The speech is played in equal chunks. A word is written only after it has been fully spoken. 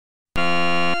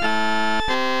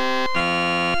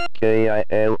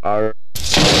KILR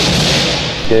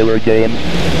Killer Games.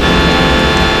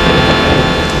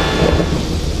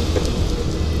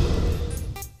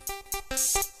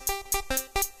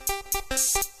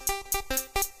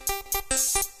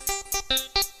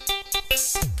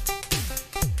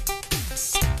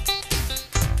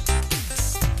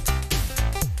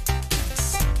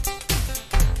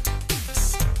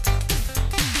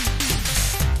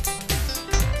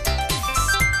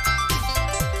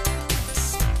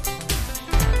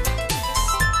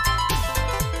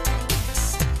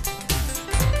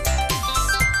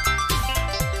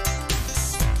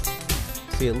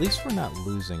 See, at least we're not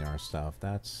losing our stuff.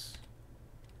 That's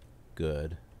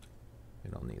good. We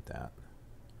don't need that.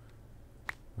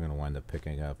 We're going to wind up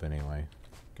picking up anyway.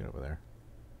 Get over there.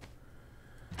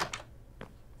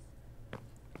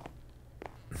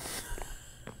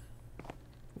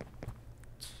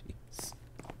 Jeez.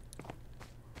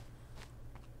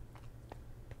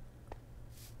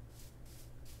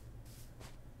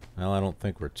 Well, I don't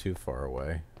think we're too far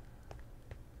away.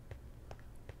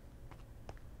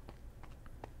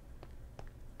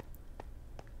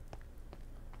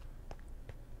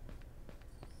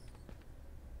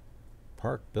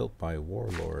 Park built by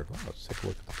Warlord. Well, let's take a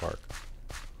look at the park.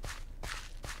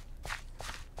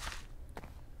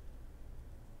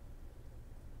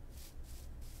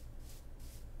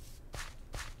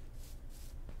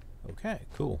 Okay,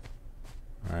 cool.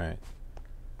 All right.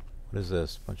 What is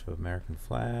this? Bunch of American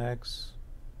flags.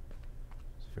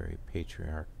 It's a very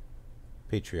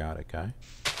patriotic guy.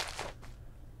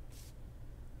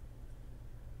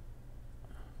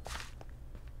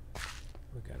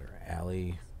 We got our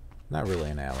alley. Not really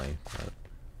an alley, but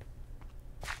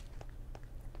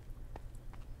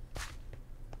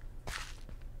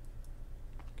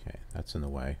okay, that's in the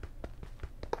way.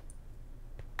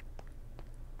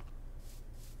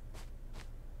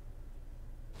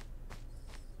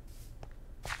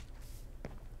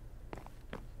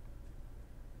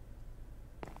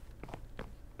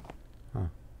 Huh.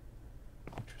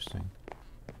 Interesting.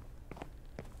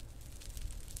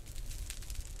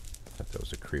 Thought that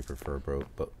was a creeper for a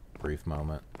brief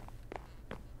moment.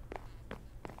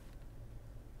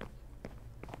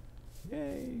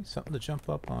 Yay, something to jump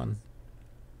up on.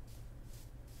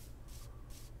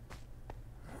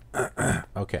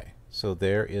 Okay, so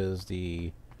there is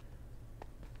the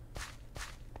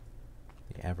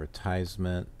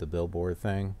advertisement, the billboard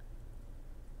thing,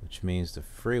 which means the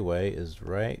freeway is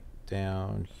right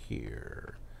down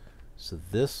here. So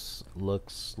this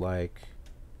looks like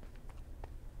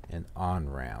an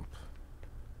on-ramp.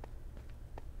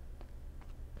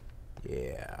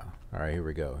 Yeah. Alright, here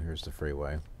we go. Here's the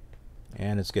freeway.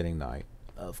 And it's getting night.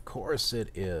 Of course it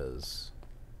is.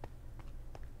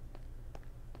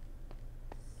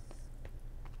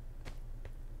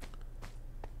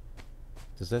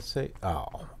 Does that say?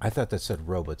 Oh, I thought that said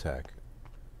Robotech.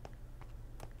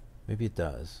 Maybe it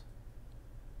does.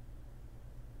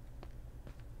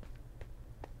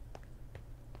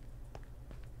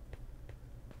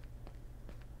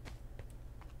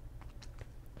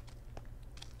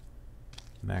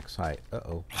 Max height.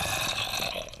 Uh-oh.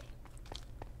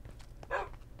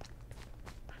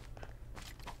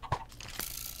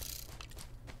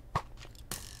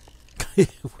 We'll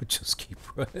just keep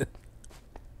running.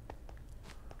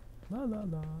 La la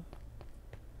la.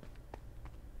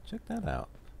 Check that out.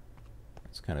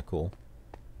 That's kind of cool.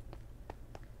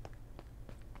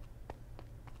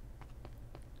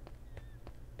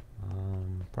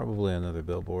 Probably another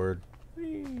billboard.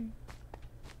 Whee!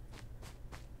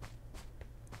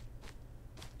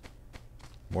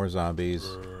 More zombies.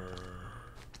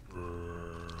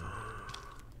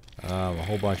 A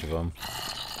whole bunch of them.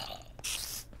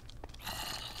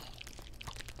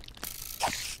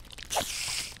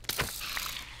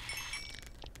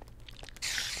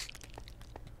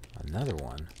 Another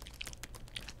one.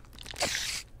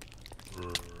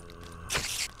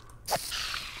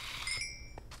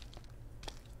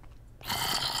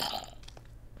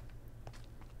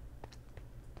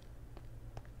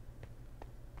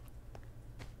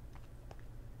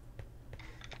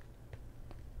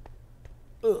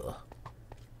 Ugh. Oh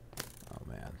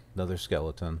man, another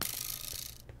skeleton.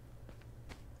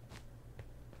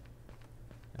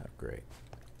 Oh, great.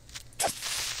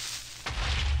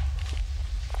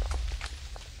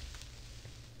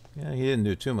 Yeah, he didn't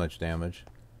do too much damage.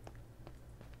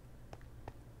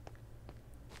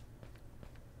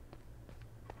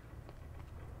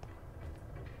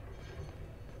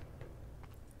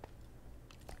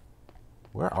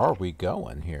 Where are we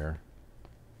going here?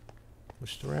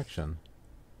 Which direction?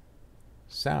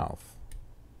 South.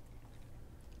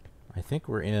 I think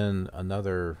we're in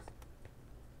another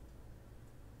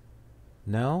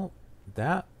No,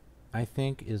 that I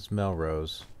think is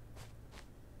Melrose.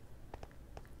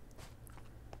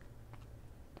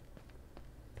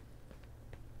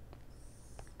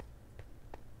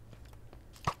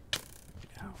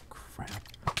 Oh, crap.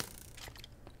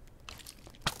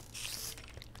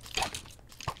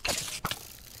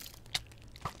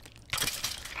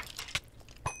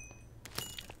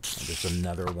 There's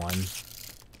another one.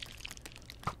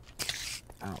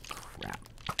 Oh, crap.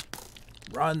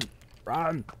 Run!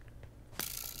 Run!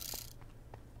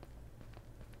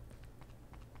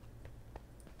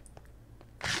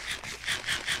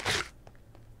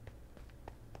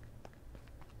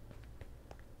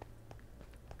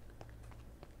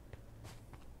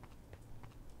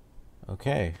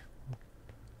 Okay.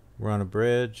 We're on a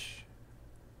bridge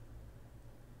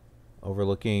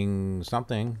overlooking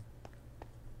something.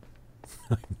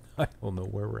 I don't know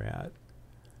where we're at.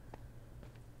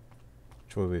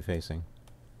 Which way are we facing?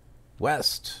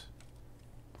 West.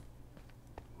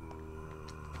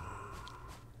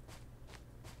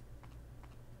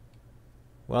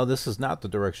 Well, this is not the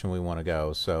direction we want to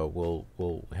go, so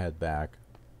we'll head back.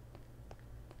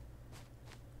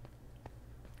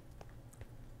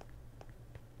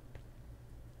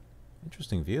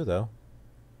 Interesting view, though.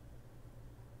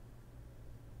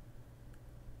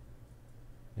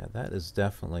 Yeah, that is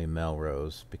definitely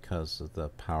Melrose because of the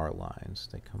power lines.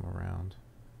 They come around.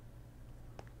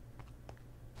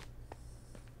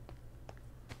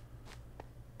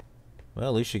 Well,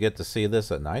 at least you get to see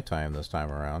this at nighttime this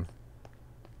time around.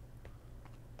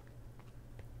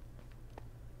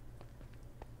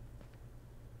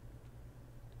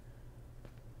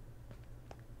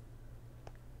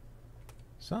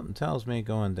 Something tells me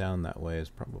going down that way is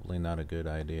probably not a good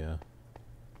idea.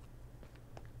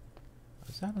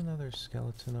 Is that another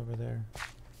skeleton over there?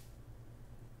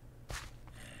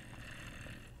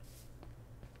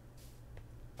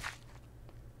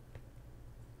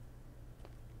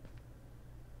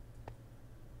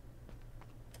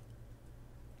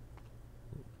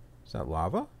 Is that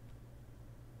lava?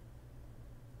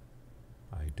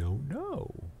 I don't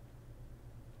know.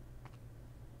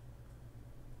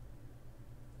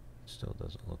 Still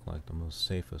doesn't look like the most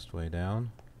safest way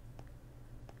down.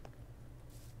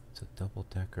 It's a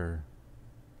double-decker.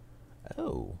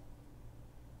 Oh.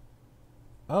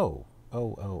 Oh.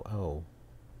 Oh, oh, oh.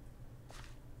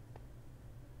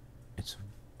 It's...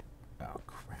 Oh,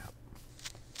 crap.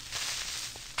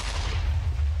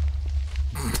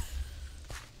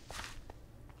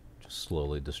 Just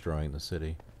slowly destroying the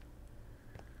city.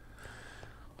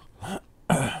 I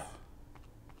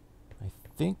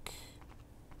think...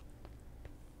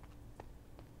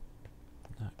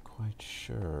 Not quite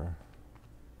sure.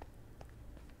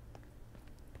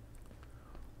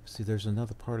 See, there's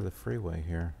another part of the freeway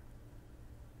here.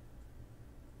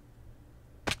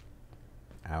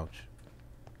 Ouch.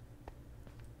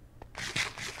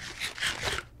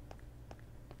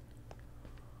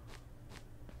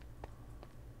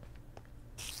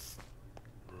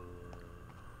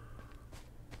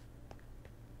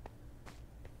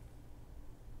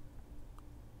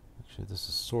 Actually, this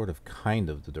is sort of kind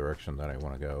of the direction that I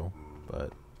want to go,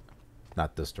 but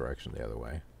not this direction, the other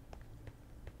way.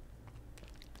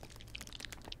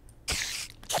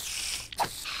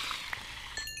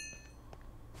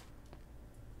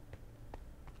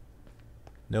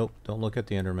 Nope, don't look at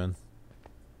the Enderman.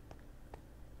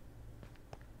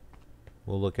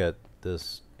 We'll look at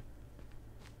this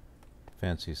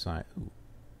fancy sign. Ooh.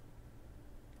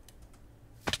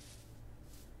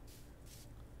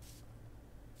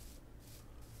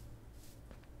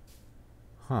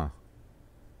 Huh.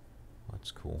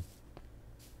 That's cool.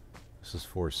 This is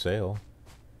for sale.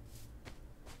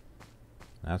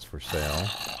 That's for sale.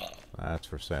 That's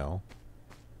for sale.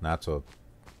 That's a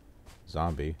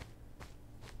zombie.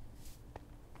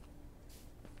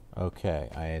 Okay,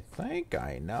 I think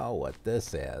I know what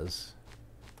this is.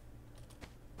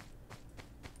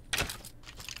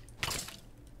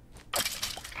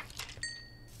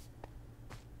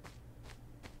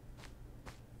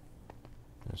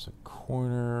 There's a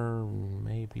corner,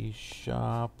 maybe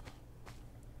shop.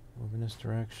 Move in this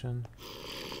direction.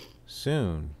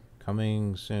 Soon.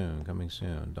 Coming soon. Coming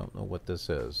soon. Don't know what this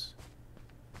is.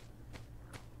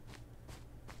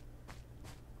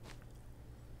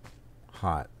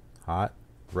 Hot. Hot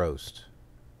roast.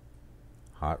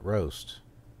 Hot roast.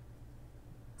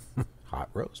 Hot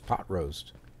roast. Pot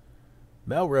roast.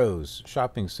 Melrose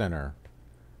Shopping Center.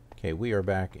 Okay, we are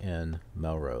back in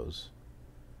Melrose.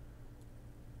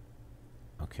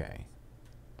 Okay.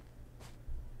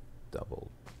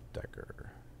 Double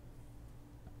decker.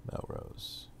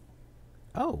 Melrose.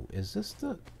 Oh, is this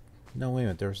the... No, wait a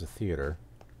minute, there's a theater.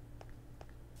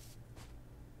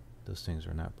 Those things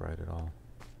are not bright at all.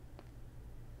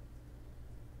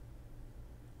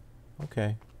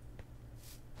 Okay.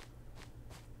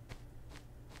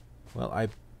 Well,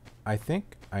 I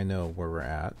think I know where we're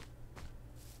at.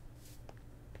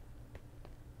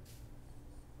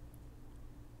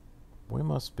 We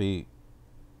must be...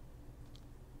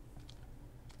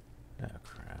 Ah,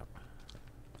 crap.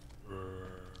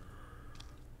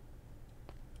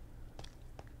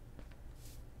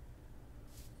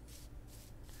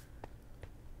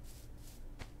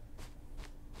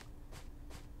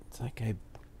 It's like I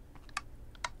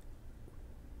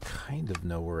kind of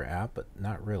know where we're at, but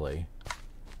not really.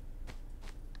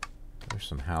 There's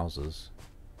some houses.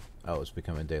 Oh, it's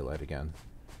becoming daylight again.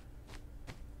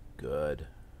 Good.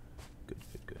 Good,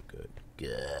 good, good, good.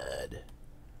 Good.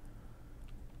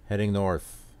 Heading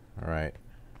north. All right.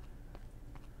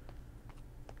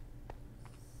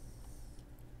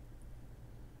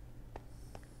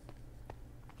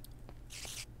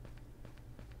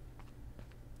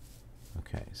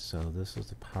 Okay, so this is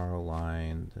the power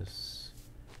line. This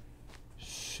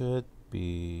should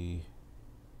be...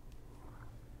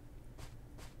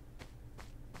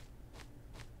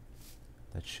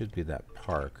 That should be that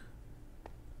park.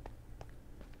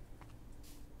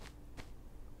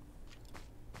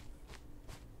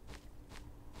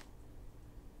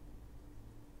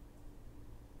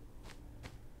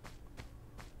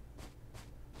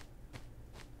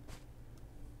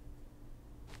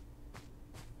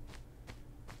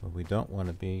 But we don't want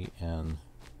to be in...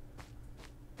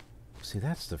 See,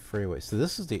 that's the freeway. So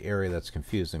this is the area that's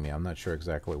confusing me. I'm not sure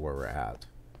exactly where we're at.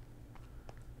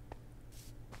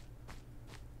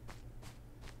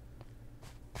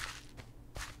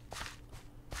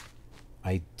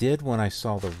 I did when I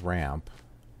saw the ramp.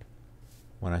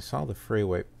 When I saw the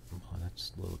freeway... Oh,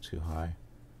 that's a little too high.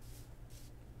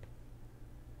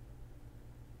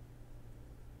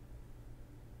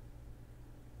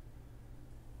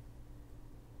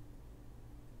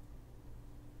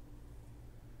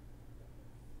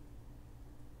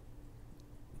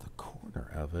 The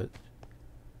corner of it...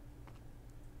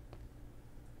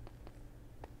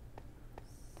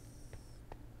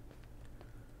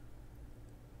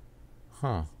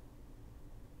 Huh.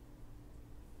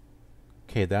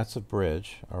 Okay, that's a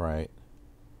bridge. All right.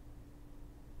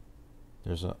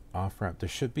 There's an off-ramp. There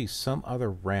should be some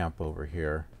other ramp over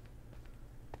here.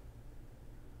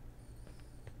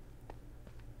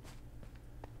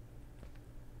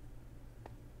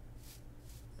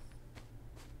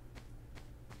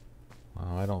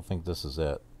 Well, I don't think this is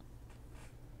it.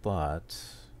 But,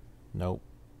 nope.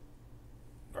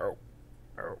 Oh.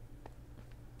 Oh.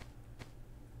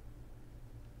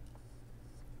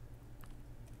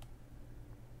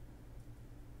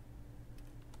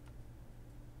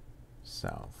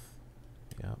 South.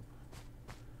 Yep.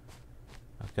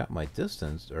 I've got my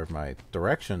distance or my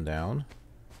direction down.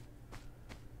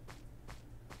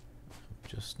 I'm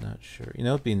just not sure. You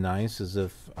know, it'd be nice as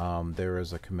if there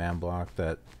was a command block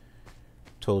that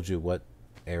told you what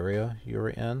area you were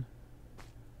in.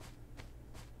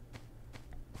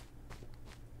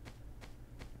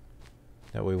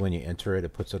 That way when you enter it,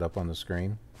 it puts it up on the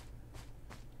screen.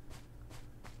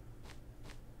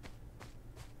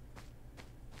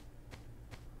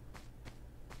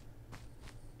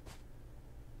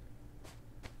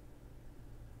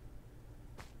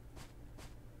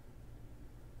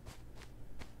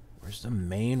 Where's the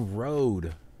main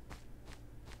road?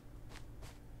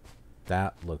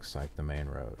 That looks like the main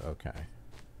road. Okay.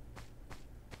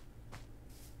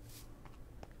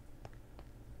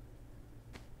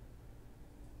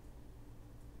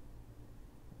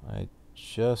 I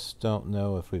just don't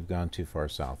know if we've gone too far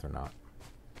south or not.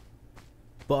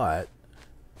 But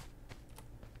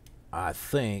I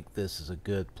think this is a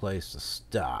good place to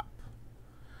stop.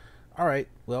 All right.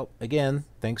 Well, again,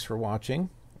 thanks for watching.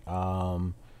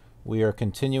 We are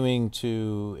continuing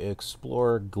to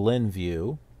explore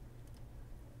Glenview.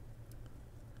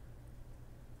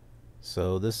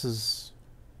 So this is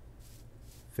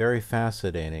very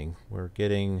fascinating. We're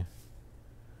getting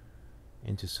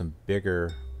into some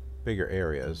bigger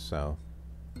areas, so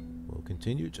we'll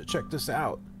continue to check this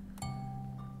out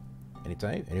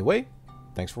anytime. Anyway,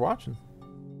 thanks for watching.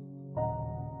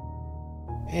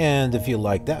 And if you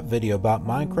like that video about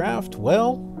Minecraft,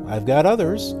 well, I've got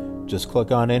others. Just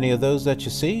click on any of those that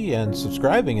you see, and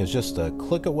subscribing is just a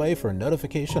click away for a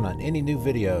notification on any new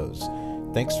videos.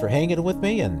 Thanks for hanging with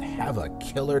me, and have a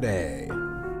killer day.